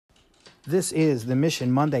This is the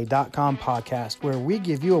MissionMonday.com podcast, where we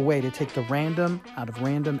give you a way to take the random out of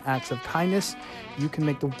random acts of kindness. You can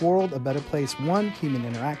make the world a better place, one human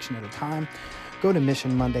interaction at a time. Go to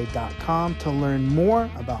MissionMonday.com to learn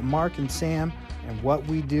more about Mark and Sam and what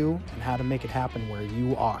we do and how to make it happen where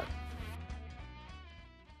you are.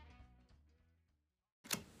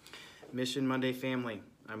 Mission Monday family.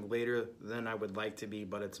 I'm later than I would like to be,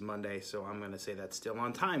 but it's Monday, so I'm going to say that's still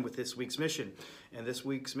on time with this week's mission. And this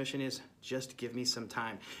week's mission is just give me some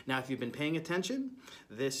time. Now, if you've been paying attention,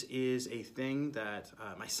 this is a thing that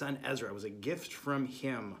my son Ezra, was a gift from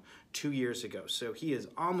him 2 years ago. So he is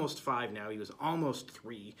almost 5 now. He was almost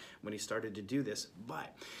 3 when he started to do this.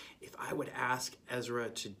 But if I would ask Ezra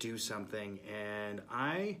to do something and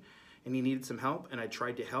he needed some help, and I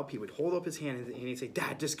tried to help, he would hold up his hand and he'd say,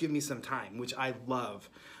 "Dad, just give me some time," which I love,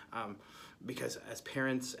 because as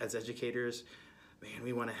parents, as educators, man,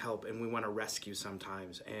 we want to help and we want to rescue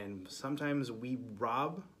sometimes, and sometimes we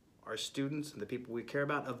rob our students and the people we care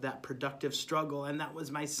about of that productive struggle, and that was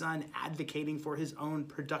my son advocating for his own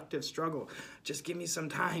productive struggle. Just give me some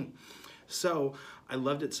time. So I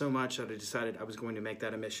loved it so much that I decided I was going to make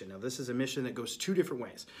that a mission. Now, this is a mission that goes 2 different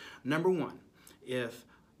ways. Number one, if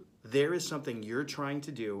there is something you're trying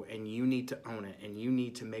to do and you need to own it, and you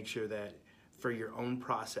need to make sure that for your own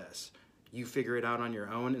process, you figure it out on your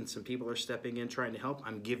own, and some people are stepping in trying to help,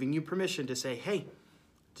 I'm giving you permission to say, "Hey,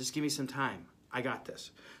 just give me some time. I got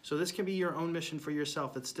this." So this can be your own mission for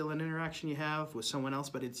yourself. It's still an interaction you have with someone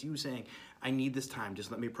else, but it's you saying, "I need this time.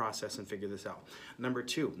 Just let me process and figure this out." Number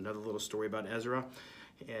 2, another little story about Ezra.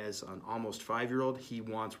 As an almost 5-year-old, he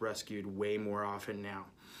wants rescued way more often now.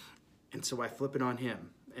 And so I flip it on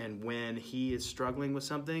him. And when he is struggling with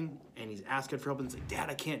something and he's asking for help and say, "Dad,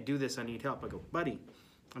 I can't do this, I need help," I go, "Buddy,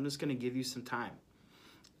 I'm just going to give you some time,"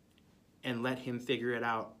 and let him figure it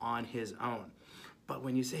out on his own. But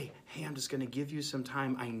when you say, "Hey, I'm just going to give you some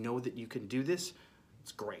time, I know that you can do this,"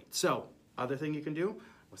 it's great. So other thing you can do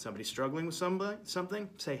when somebody's struggling with something,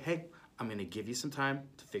 say, "Hey, I'm going to give you some time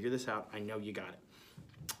to figure this out. I know you got it."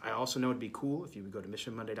 I also know it'd be cool if you would go to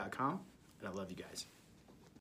missionmonday.com, and I love you guys.